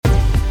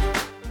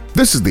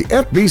This is the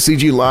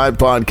FBCG Live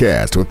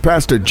Podcast with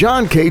Pastor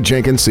John K.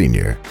 Jenkins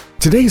Sr.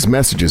 Today's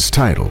message is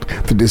titled,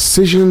 The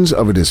Decisions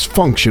of a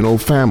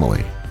Dysfunctional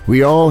Family.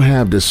 We all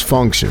have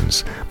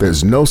dysfunctions.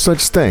 There's no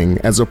such thing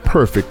as a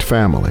perfect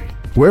family.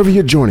 Wherever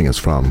you're joining us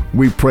from,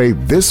 we pray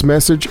this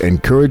message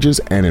encourages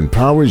and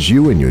empowers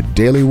you in your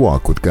daily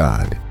walk with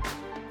God.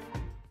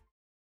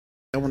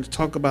 I want to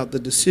talk about the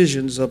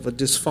decisions of a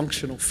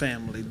dysfunctional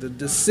family, the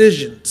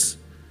decisions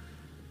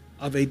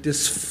of a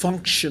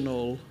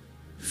dysfunctional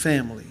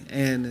family.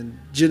 And in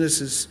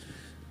Genesis,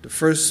 the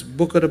first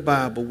book of the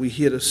Bible, we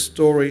hear the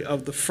story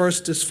of the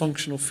first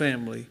dysfunctional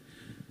family,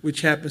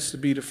 which happens to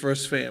be the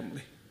first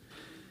family.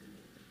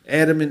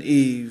 Adam and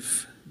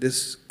Eve,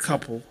 this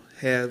couple,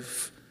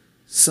 have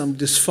some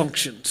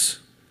dysfunctions.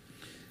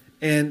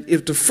 And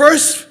if the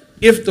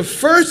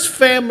first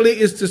family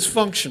is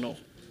dysfunctional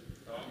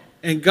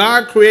and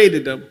God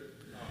created them,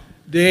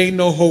 there ain't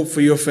no hope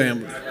for your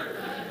family.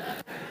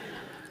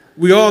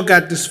 We all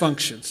got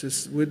dysfunctions.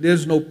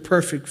 There's no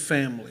perfect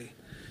family.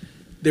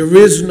 There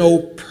is no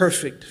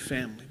perfect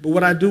family. But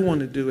what I do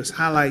want to do is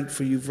highlight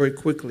for you very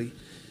quickly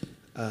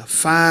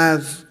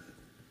 5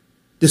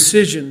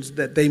 decisions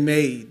that they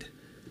made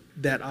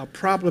that are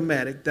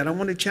problematic, that I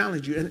want to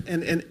challenge you.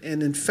 And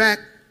in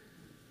fact,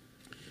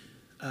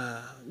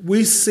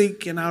 we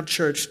seek in our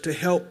church to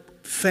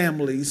help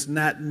families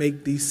not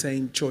make these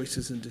same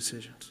choices and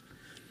decisions.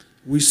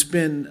 We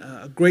spend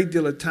a great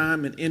deal of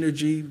time and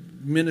energy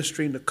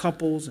ministering to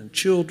couples and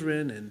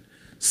children and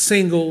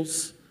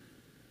singles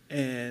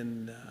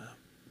and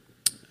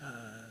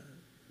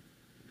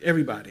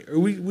everybody. Or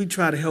we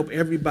try to help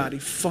everybody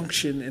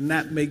function and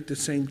not make the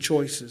same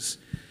choices.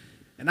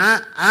 And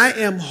I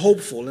am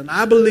hopeful, and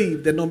I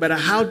believe that no matter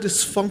how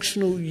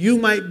dysfunctional you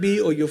might be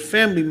or your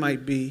family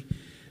might be,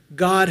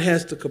 God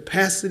has the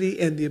capacity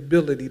and the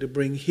ability to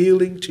bring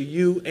healing to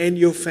you and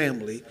your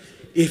family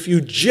if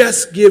you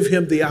just give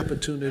him the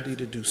opportunity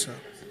to do so.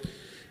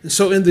 And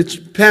so in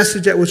the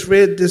passage that was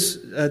read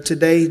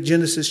today,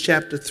 Genesis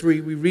chapter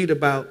 3, we read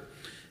about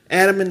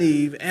Adam and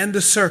Eve and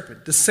the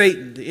serpent, the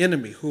Satan, the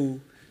enemy,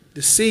 who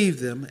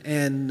deceived them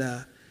and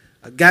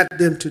got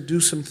them to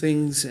do some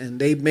things, and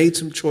they made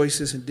some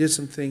choices and did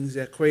some things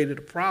that created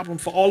a problem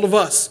for all of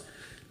us.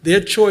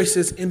 Their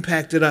choices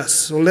impacted us.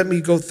 So let me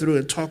go through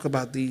and talk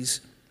about these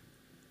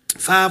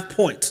 5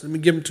 points. Let me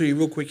give them to you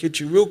real quick, hit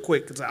you real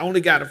quick, because I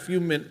only got a few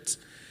minutes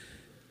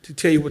to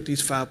tell you what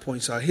these 5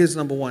 points are. Here's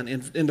number 1.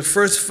 In the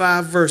first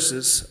 5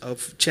 verses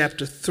of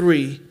chapter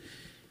 3,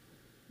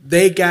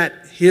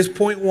 here's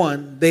point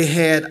 1, they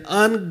had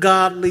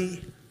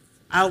ungodly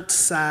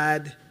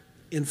outside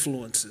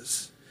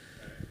influences.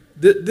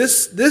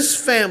 This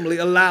family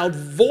allowed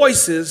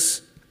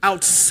voices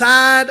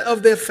outside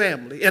of their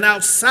family and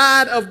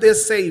outside of their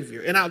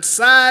Savior and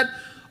outside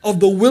of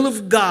the will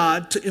of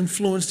God to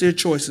influence their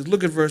choices.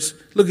 Look at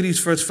these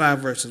first 5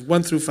 verses,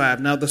 1 through 5.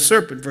 Now the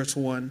serpent, verse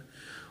 1,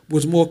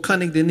 was more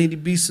cunning than any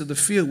beast of the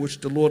field which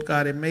the Lord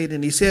God had made.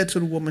 And he said to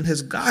the woman,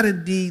 Has God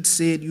indeed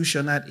said you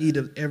shall not eat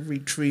of every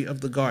tree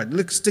of the garden?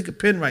 Look, stick a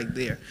pin right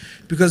there.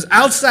 Because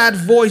outside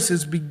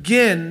voices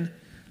begin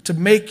to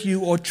make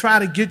you or try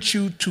to get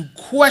you to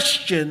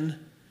question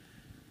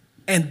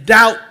and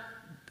doubt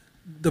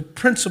the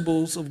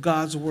principles of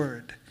God's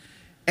word.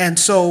 And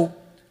so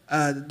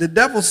the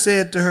devil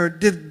said to her,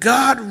 Did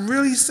God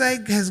really say,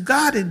 has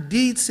God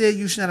indeed said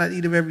you shall not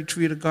eat of every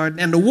tree of the garden?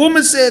 And the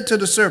woman said to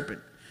the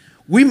serpent,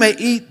 We may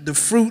eat the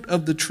fruit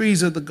of the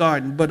trees of the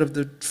garden, but of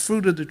the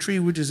fruit of the tree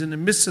which is in the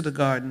midst of the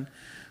garden,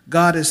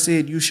 God has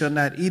said, You shall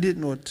not eat it,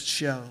 nor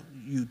shall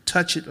you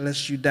touch it,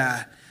 lest you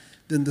die.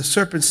 Then the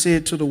serpent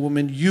said to the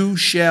woman, You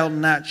shall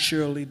not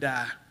surely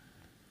die.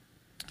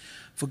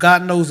 For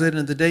God knows that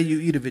in the day you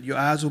eat of it, your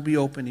eyes will be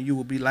open and you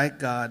will be like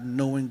God,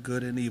 knowing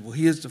good and evil.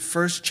 Here's the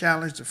first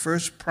challenge, the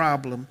first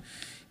problem.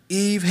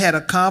 Eve had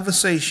a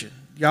conversation.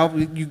 Y'all,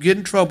 you get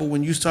in trouble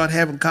when you start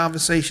having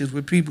conversations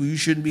with people you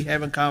shouldn't be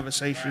having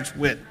conversations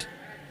with.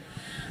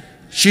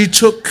 She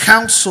took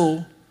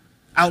counsel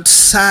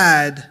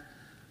outside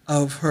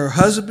of her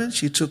husband.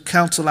 She took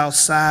counsel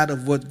outside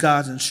of what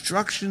God's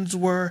instructions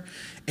were.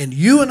 And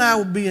you and I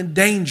will be in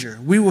danger.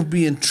 We will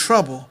be in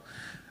trouble.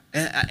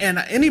 And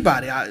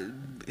anybody,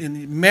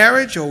 in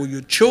marriage or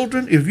your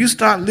children, if you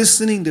start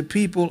listening to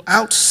people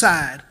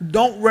outside who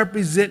don't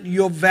represent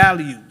your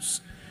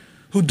values,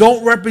 who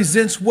don't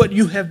represent what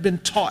you have been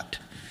taught.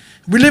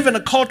 We live in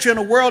a culture in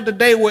a world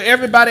today where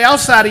everybody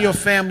outside of your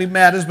family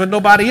matters, but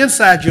nobody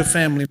inside your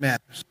family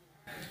matters.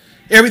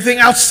 Everything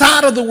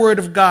outside of the Word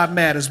of God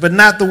matters, but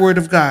not the Word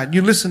of God.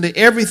 You listen to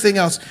everything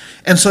else.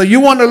 And so you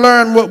want to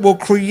learn what will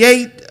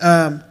create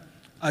a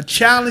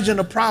challenge and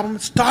a problem.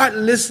 Start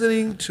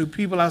listening to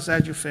people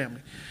outside your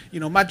family. You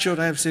know, my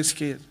children, I have 6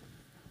 kids.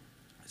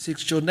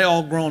 6 children. They're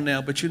all grown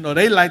now, but you know,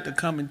 they like to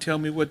come and tell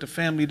me what the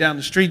family down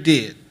the street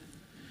did.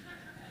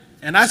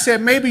 And I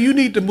said, maybe you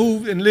need to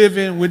move and live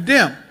in with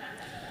them.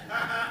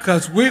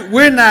 Because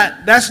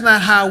that's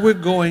not how we're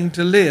going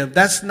to live.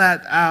 That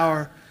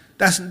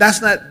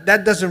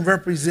doesn't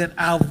represent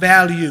our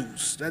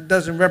values. That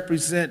doesn't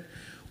represent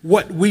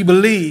what we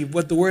believe,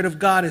 what the Word of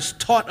God has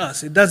taught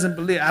us. It doesn't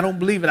believe. I don't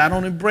believe it. I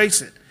don't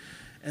embrace it.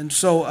 And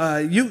so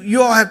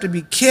you all have to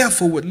be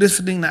careful with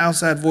listening to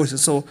outside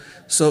voices.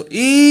 So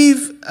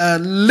Eve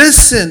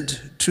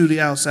listened to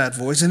the outside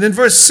voice. And in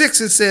verse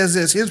 6 it says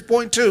this. Here's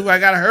point 2. I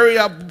got to hurry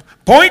up.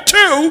 Point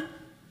 2.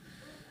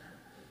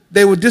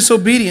 They were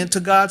disobedient to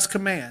God's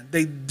command.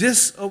 They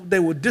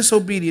were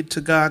disobedient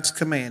to God's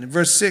command. In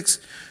verse 6,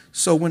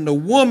 so when the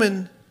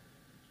woman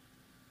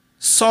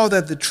saw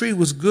that the tree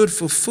was good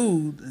for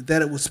food,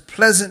 that it was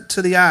pleasant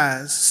to the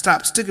eyes.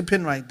 Stop, stick a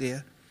pin right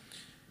there.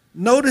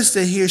 Notice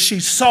that here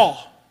she saw,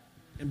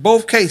 in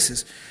both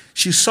cases,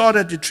 she saw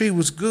that the tree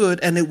was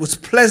good and it was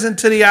pleasant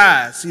to the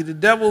eyes. See, the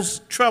devil's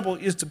trouble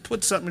is to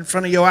put something in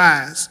front of your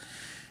eyes.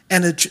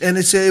 And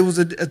it said it was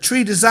a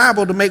tree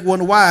desirable to make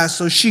one wise.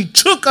 So she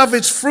took of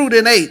its fruit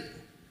and ate.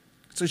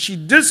 So she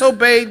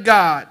disobeyed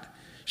God.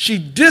 She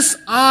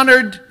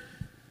dishonored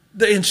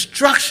the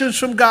instructions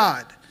from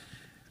God.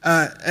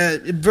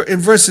 In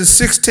verses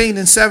 16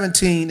 and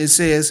 17 it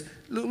says,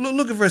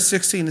 look at verse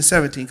 16 and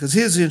 17, because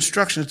here's the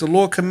instructions. The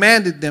Lord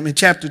commanded them in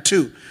chapter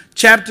 2.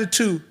 Chapter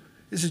 2,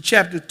 this is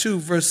chapter 2,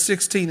 verse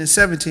 16 and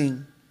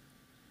 17.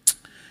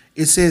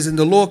 It says, and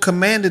the Lord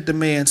commanded the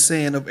man,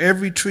 saying, of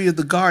every tree of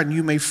the garden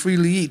you may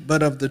freely eat,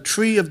 but of the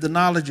tree of the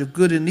knowledge of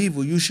good and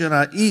evil you shall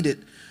not eat it,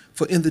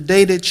 for in the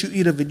day that you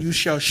eat of it you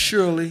shall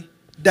surely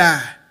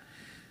die.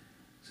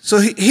 So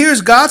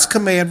here's God's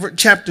command,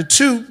 chapter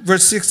 2,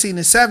 verse 16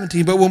 and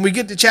 17. But when we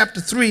get to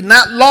chapter 3,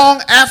 not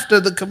long after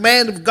the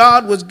command of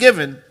God was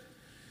given,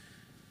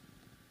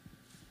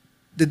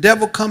 the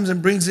devil comes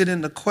and brings it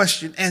into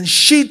question. And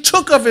she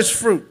took of his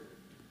fruit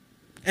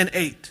and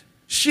ate.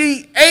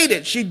 She ate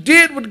it. She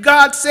did what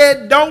God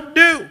said don't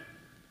do.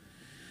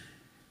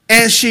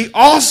 And she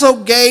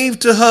also gave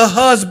to her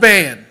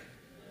husband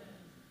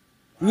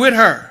with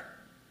her.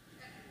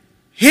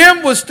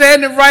 Him was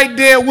standing right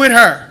there with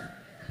her.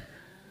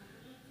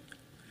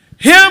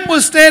 Him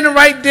was standing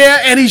right there,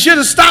 and he should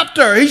have stopped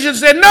her. He should have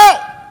said,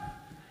 no,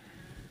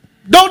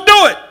 don't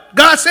do it.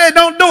 God said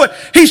don't do it.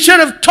 He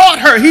should have taught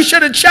her. He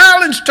should have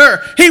challenged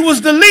her. He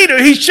was the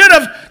leader. He should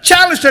have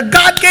challenged her.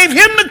 God gave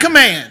him the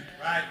command.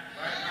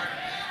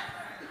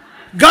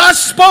 God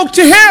spoke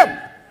to him,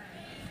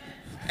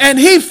 and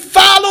he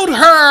followed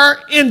her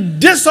in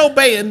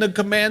disobeying the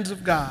commands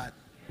of God.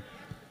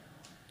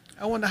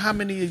 I wonder how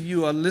many of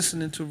you are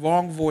listening to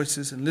wrong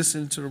voices and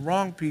listening to the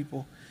wrong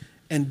people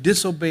and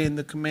disobeying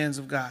the commands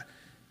of God.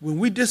 When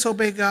we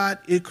disobey God,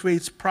 it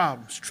creates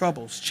problems,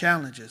 troubles,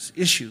 challenges,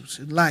 issues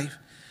in life.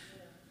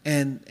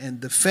 And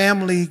the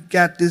family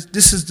got this.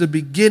 This is the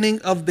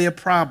beginning of their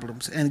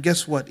problems. And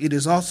guess what? It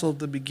is also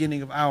the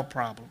beginning of our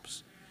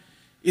problems.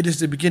 It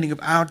is the beginning of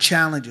our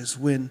challenges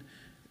when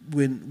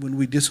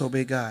we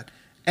disobey God.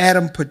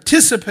 Adam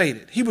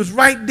participated. He was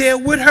right there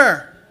with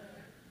her,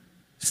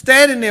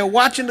 standing there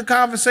watching the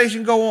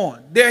conversation go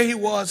on. There he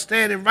was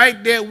standing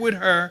right there with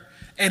her,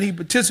 and he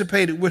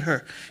participated with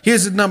her.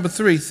 Here's the number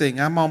 3 thing.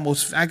 I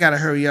got to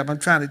hurry up. I'm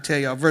trying to tell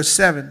y'all. Verse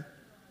 7,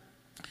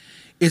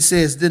 it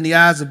says, then the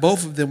eyes of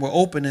both of them were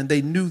open, and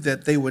they knew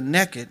that they were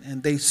naked,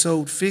 and they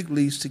sewed fig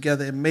leaves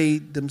together and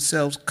made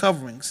themselves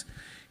coverings.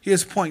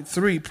 Here's point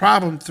 3.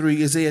 Problem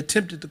 3 is they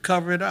attempted to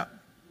cover it up.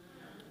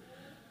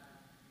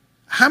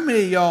 How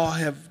many of y'all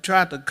have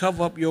tried to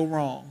cover up your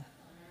wrong?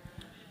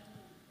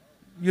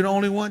 You're the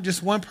only one?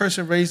 Just one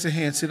person raised their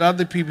hand. See, the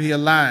other people here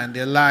lying.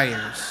 They're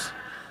liars.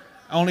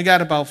 I only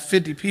got about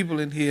 50 people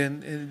in here,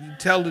 and you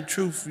tell the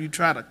truth, you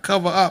try to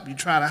cover up, you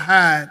try to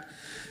hide.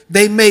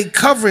 They made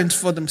coverings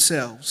for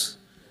themselves.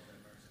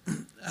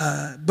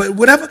 But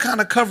whatever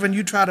kind of covering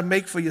you try to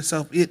make for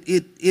yourself,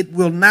 it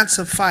will not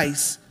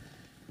suffice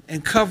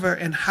and cover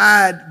and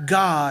hide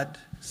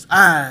God's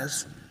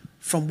eyes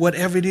from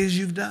whatever it is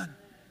you've done.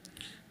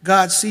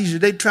 God sees you.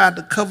 They tried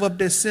to cover up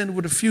their sin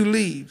with a few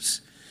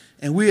leaves,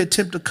 and we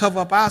attempt to cover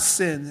up our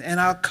sin, and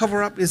our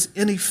cover-up is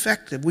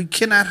ineffective. We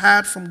cannot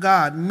hide from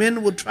God.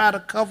 Men will try to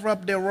cover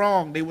up their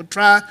wrong. They will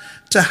try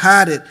to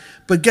hide it.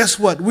 But guess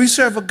what? We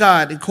serve a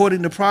God,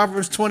 according to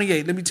Proverbs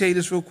 28. Let me tell you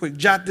this real quick.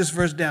 Jot this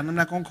verse down. I'm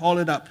not going to call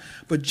it up,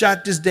 but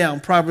jot this down.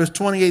 Proverbs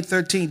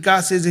 28:13.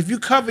 God says, if you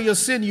cover your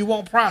sin, you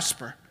won't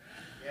prosper.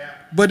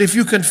 But if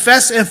you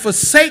confess and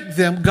forsake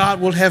them,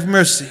 God will have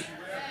mercy.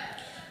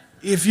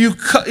 If you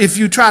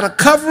try to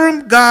cover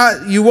them,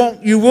 God, you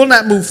will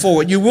not move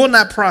forward. You will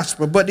not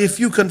prosper. But if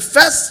you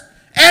confess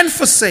and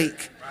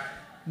forsake,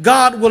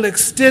 God will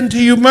extend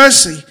to you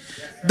mercy.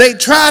 They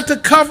tried to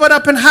cover it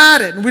up and hide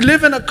it. And we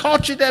live in a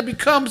culture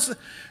that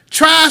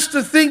tries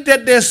to think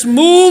that they're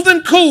smooth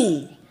and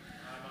cool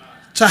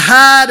to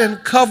hide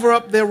and cover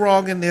up their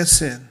wrong and their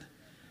sin.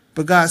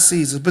 But God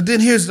sees us. But then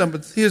here's number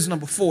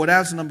 4.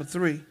 That's number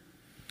 3.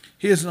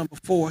 Here's number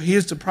 4.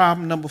 Here's the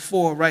problem number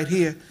 4 right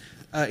here.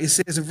 It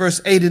says in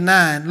verse 8 and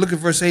 9, look at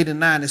verse 8 and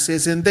 9. It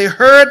says, and they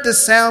heard the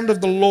sound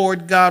of the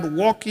Lord God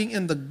walking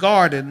in the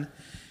garden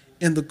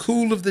in the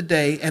cool of the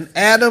day, and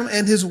Adam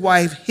and his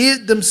wife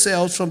hid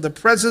themselves from the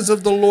presence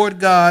of the Lord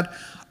God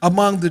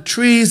among the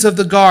trees of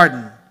the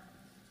garden.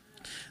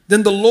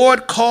 Then the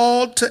Lord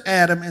called to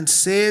Adam and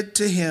said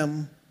to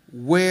him,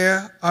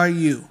 where are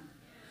you?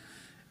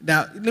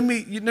 Now, let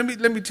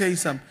me tell you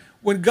something.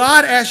 When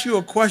God asks you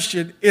a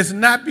question, it's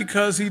not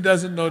because he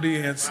doesn't know the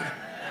answer.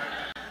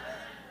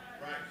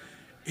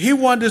 He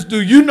wonders,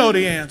 do you know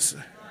the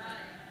answer?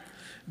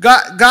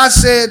 God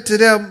said to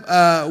them,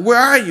 where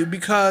are you?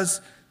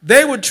 Because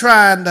they were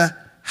trying to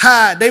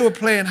hide. They were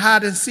playing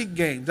hide and seek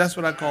games. That's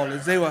what I call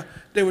it. They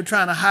were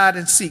trying to hide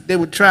and seek. They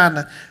were trying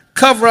to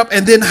cover up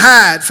and then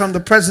hide from the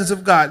presence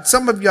of God.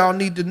 Some of y'all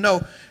need to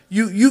know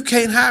you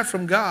can't hide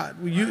from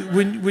God.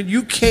 When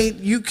you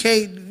can't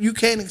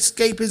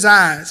escape his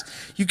eyes.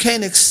 You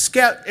can't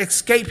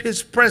escape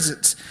his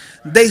presence.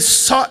 They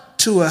sought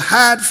to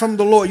hide from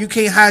the Lord. You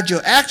can't hide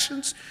your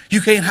actions.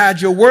 You can't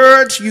hide your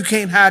words. You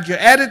can't hide your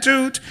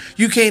attitudes.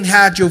 You can't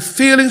hide your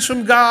feelings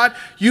from God.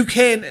 You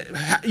can't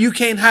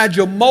hide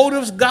your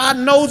motives. God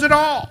knows it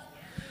all.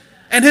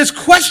 And his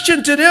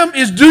question to them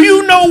is, do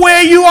you know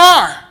where you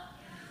are?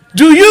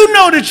 Do you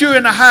know that you're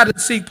in a hide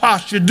and seek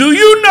posture? Do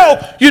you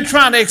know you're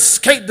trying to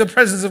escape the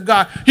presence of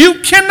God? You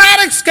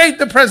cannot escape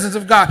the presence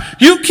of God.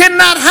 You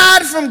cannot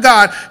hide from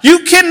God.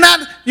 You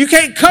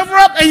can't cover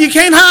up and you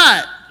can't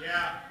hide.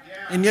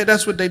 And yet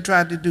that's what they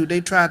tried to do.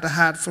 They tried to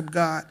hide from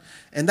God.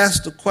 And that's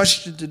the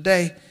question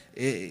today.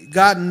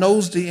 God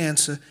knows the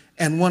answer.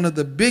 And one of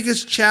the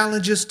biggest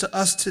challenges to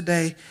us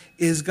today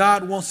is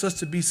God wants us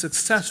to be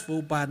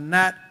successful by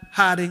not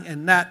hiding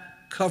and not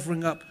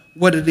covering up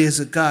what it is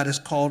that God has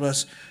called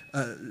us.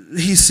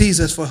 He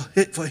sees us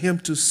for him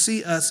to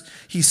see us.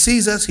 He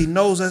sees us, he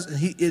knows us,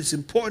 and it's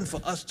important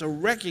for us to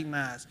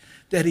recognize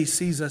that he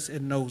sees us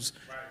and knows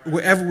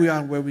wherever we are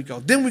and where we go.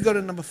 Then we go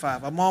to number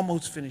 5. I'm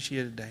almost finished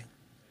here today.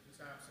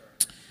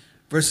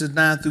 Verses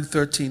 9 through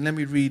 13. Let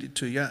me read it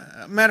to you.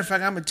 Matter of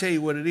fact, I'm going to tell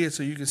you what it is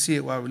so you can see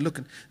it while we're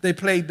looking. They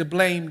played the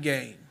blame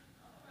game.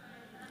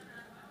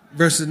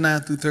 Verses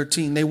 9 through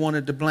 13. They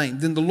wanted to blame.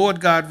 Then the Lord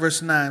God,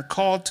 verse 9,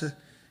 called to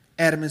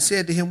Adam and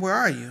said to him, where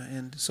are you?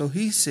 And so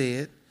he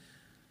said,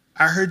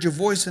 I heard your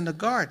voice in the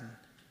garden,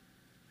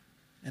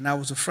 and I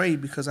was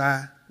afraid because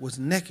I was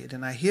naked,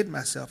 and I hid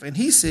myself. And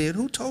he said,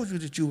 who told you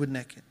that you were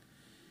naked?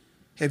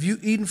 Have you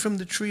eaten from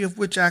the tree of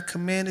which I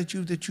commanded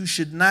you that you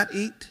should not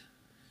eat?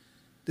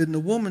 Then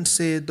the man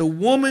said, the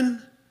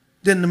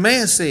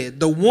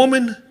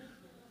woman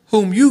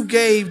whom you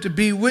gave to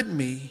be with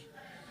me,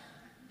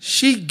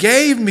 she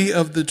gave me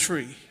of the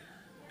tree,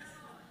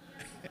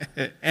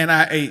 and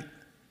I ate.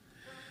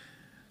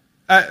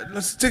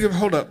 Let's take it.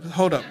 Hold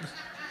up.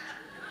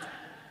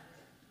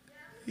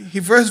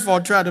 He first of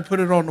all tried to put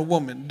it on the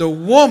woman. The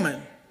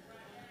woman,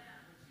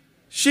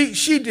 she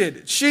did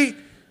it.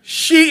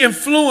 She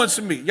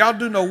influenced me. Y'all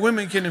do know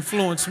women can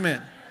influence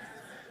men.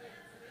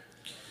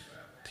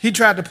 He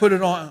tried to put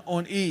it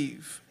on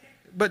Eve.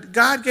 But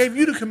God gave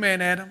you the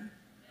command, Adam,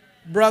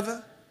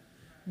 brother.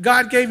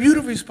 God gave you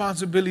the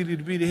responsibility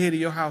to be the head of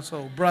your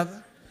household,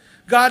 brother.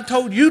 God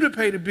told you to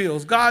pay the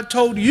bills. God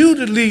told you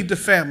to lead the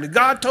family.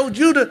 God told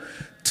you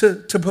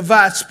to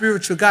provide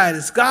spiritual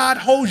guidance. God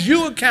holds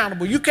you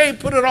accountable. You can't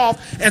put it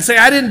off and say,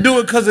 I didn't do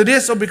it because of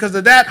this or because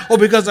of that or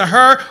because of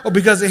her or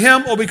because of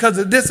him or because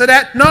of this or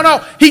that.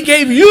 No. He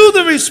gave you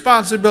the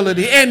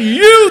responsibility and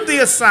you the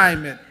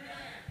assignment.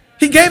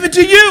 He gave it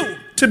to you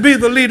to be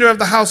the leader of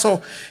the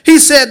household. He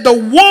said, the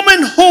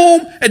woman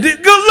whom, and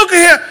look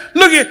at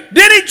here.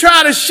 Then he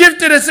tried to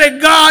shift it and say,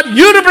 God,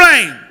 you to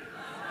blame.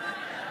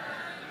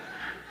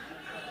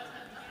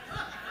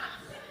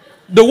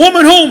 The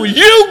woman whom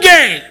you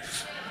gave.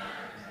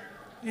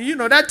 You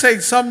know, that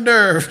takes some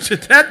nerve.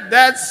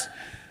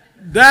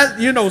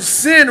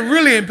 Sin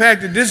really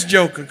impacted this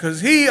joker because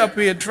he up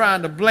here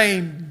trying to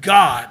blame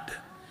God.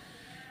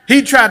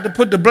 He tried to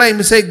put the blame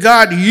and say,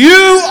 God,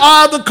 you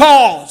are the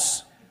cause.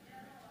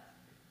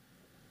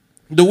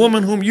 The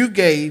woman whom you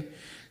gave,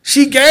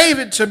 she gave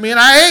it to me and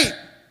I ate.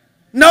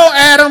 No,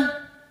 Adam,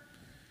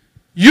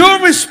 you're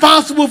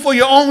responsible for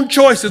your own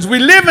choices. We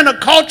live in a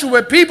culture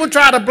where people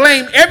try to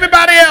blame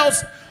everybody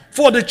else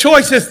for the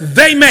choices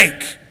they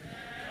make.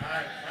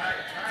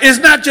 It's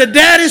not your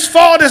daddy's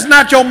fault. It's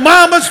not your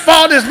mama's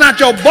fault. It's not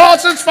your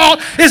boss's fault.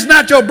 It's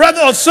not your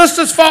brother or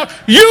sister's fault.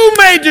 You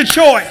made the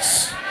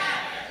choice.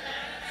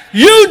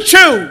 You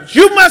choose.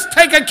 You must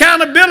take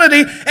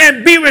accountability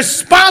and be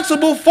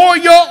responsible for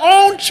your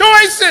own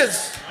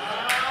choices.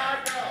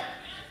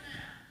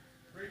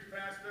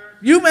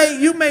 You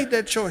made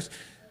that choice.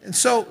 And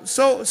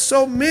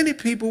so many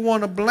people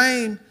want to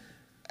blame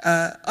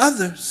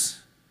others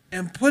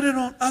and put it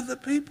on other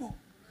people.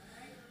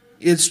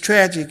 It's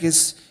tragic.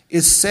 It's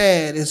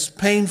sad. It's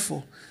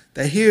painful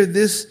that here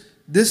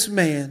this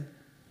man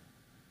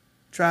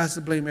tries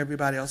to blame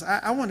everybody else.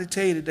 I want to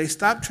tell you today,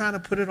 stop trying to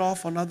put it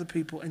off on other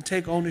people and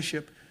take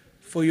ownership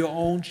for your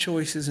own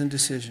choices and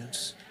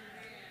decisions.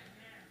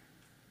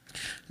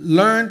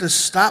 Learn to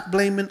stop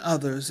blaming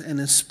others, and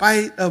in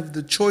spite of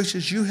the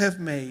choices you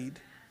have made,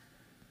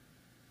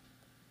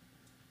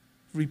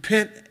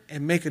 repent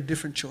and make a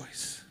different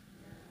choice.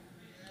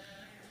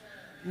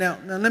 Now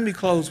let me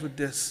close with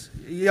this.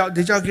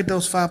 Did y'all get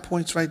those 5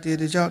 points right there?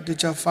 Did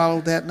y'all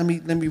follow that? Let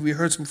me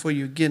rehearse them for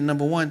you again.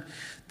 Number one,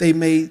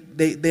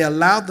 they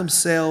allowed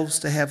themselves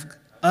to have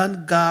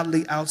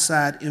ungodly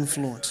outside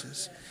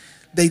influences.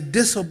 They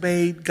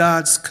disobeyed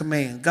God's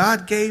command.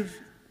 God gave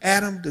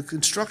Adam the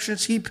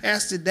instructions. He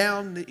passed it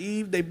down to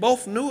Eve. They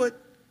both knew it.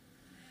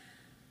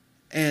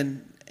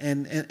 And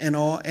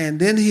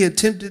then they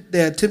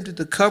attempted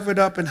to cover it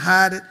up and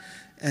hide it.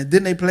 And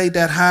then they played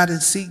that hide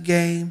and seek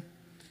game.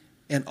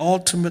 And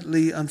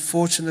ultimately,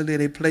 unfortunately,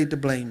 they played the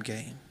blame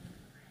game.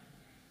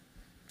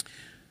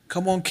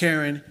 Come on,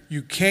 Karen,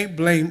 you can't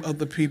blame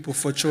other people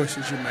for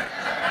choices you make.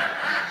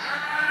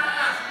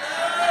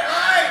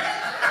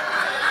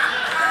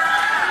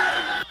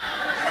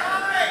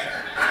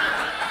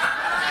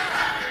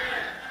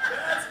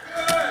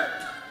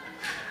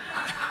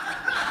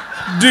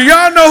 Do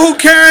y'all know who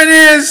Karen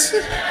is?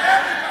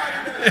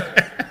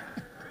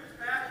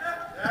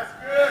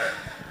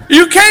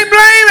 You can't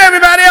blame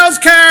everybody else,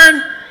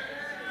 Karen.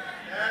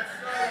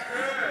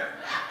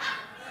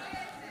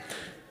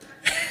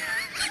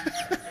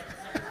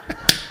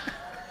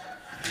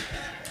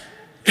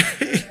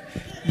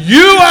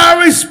 You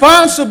are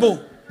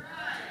responsible.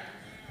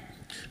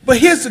 But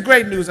here's the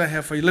great news I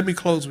have for you. Let me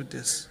close with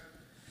this.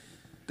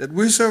 That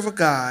we serve a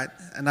God,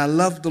 and I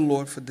love the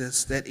Lord for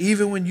this, that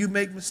even when you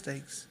make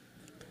mistakes,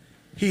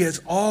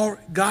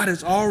 God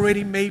has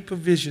already made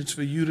provisions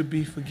for you to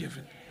be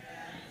forgiven.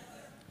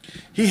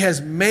 He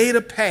has made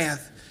a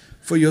path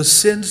for your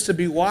sins to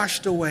be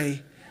washed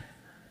away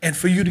and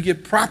for you to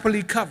get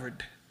properly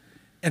covered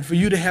and for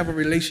you to have a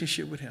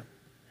relationship with him.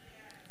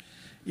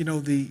 You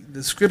know,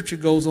 the scripture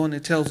goes on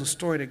and tells a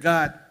story that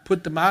God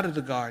put them out of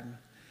the garden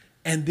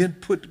and then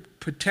put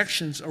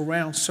protections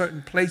around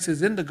certain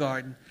places in the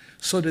garden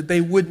so that they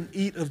wouldn't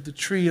eat of the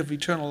tree of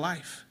eternal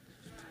life.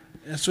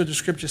 That's what the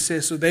scripture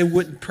says, so they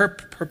wouldn't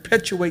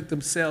perpetuate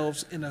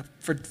themselves in a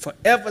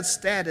forever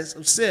status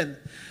of sin.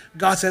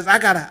 God says,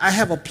 I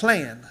have a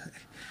plan.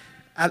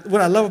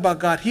 What I love about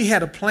God, he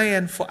had a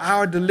plan for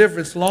our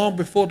deliverance long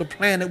before the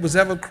planet was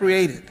ever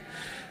created.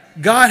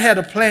 God had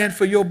a plan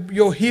for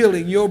your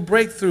healing, your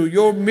breakthrough,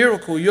 your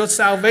miracle, your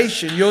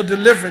salvation, your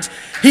deliverance.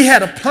 He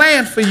had a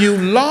plan for you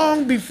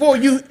long before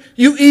you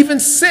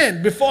even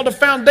sinned. Before the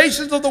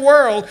foundations of the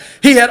world,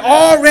 he had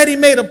already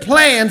made a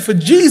plan for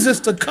Jesus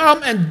to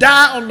come and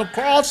die on the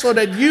cross so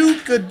that you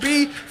could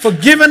be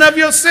forgiven of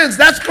your sins.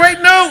 That's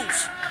great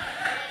news.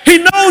 He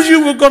knows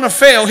you were going to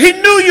fail. He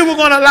knew you were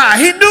going to lie.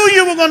 He knew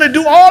you were going to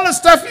do all the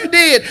stuff you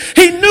did.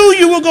 He knew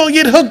you were going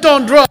to get hooked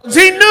on drugs.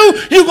 He knew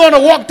you were going to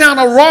walk down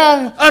a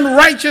wrong,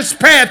 unrighteous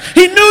path.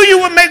 He knew you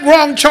would make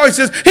wrong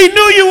choices. He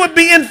knew you would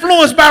be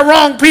influenced by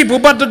wrong people.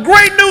 But the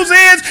great news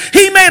is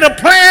he made a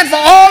plan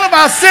for all of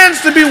our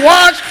sins to be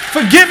washed,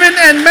 forgiven,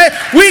 and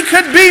we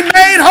could be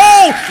made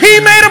whole. He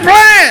made a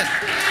plan.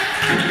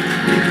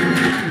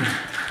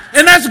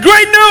 And that's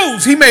great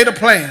news. He made a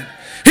plan.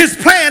 His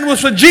plan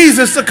was for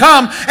Jesus to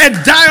come and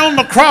die on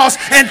the cross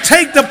and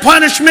take the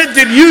punishment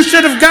that you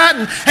should have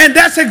gotten. And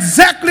that's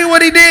exactly what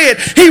he did.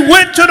 He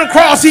went to the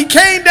cross. He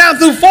came down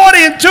through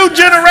 40 and 2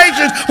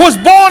 generations, was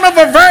born of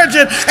a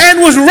virgin, and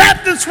was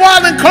wrapped in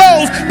swaddling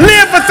clothes,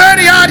 lived for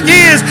 30-odd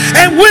years,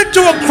 and went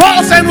to a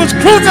cross and was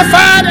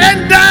crucified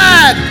and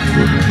died.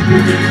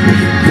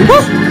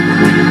 Woo.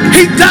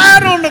 He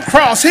died on the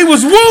cross. He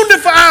was wounded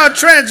for our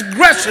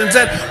transgressions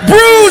and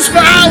bruised for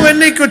our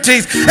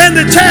iniquities. And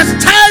the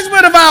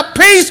chastisement of our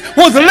peace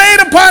was laid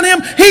upon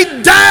him. He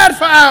died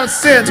for our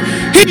sins.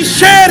 He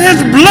shed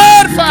his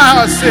blood for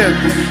our sins.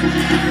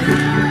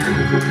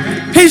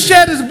 He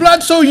shed his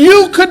blood so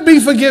you could be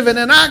forgiven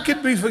and I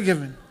could be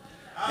forgiven.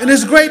 And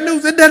it's great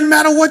news. It doesn't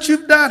matter what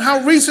you've done, how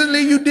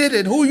recently you did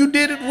it, who you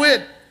did it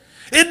with.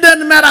 It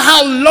doesn't matter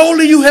how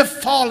lowly you have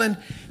fallen.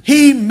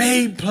 He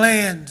made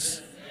plans.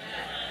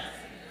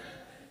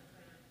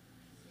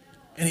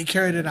 And he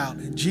carried it out.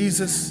 And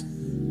Jesus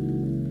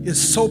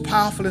is so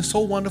powerful and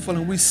so wonderful,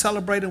 and we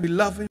celebrate and we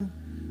love him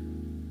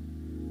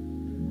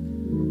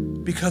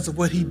because of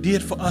what he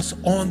did for us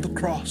on the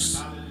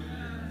cross.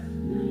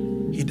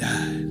 He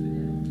died.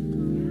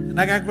 And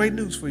I got great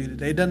news for you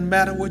today. It doesn't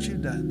matter what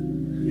you've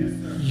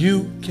done.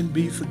 You can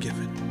be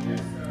forgiven.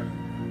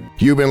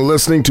 You've been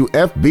listening to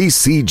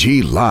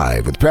FBCG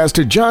Live with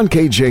Pastor John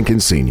K.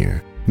 Jenkins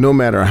Sr. No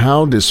matter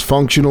how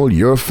dysfunctional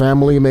your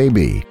family may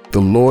be, the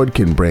Lord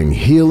can bring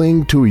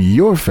healing to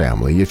your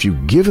family if you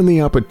give him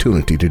the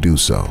opportunity to do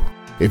so.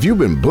 If you've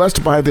been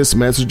blessed by this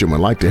message and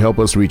would like to help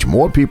us reach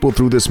more people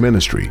through this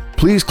ministry,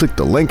 please click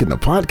the link in the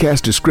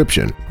podcast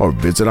description or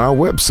visit our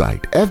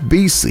website,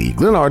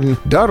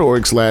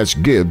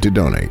 fbcglenarden.org/give to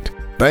donate.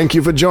 Thank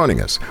you for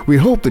joining us. We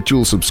hope that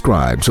you'll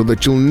subscribe so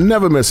that you'll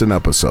never miss an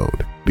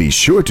episode. Be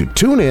sure to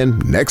tune in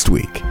next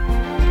week.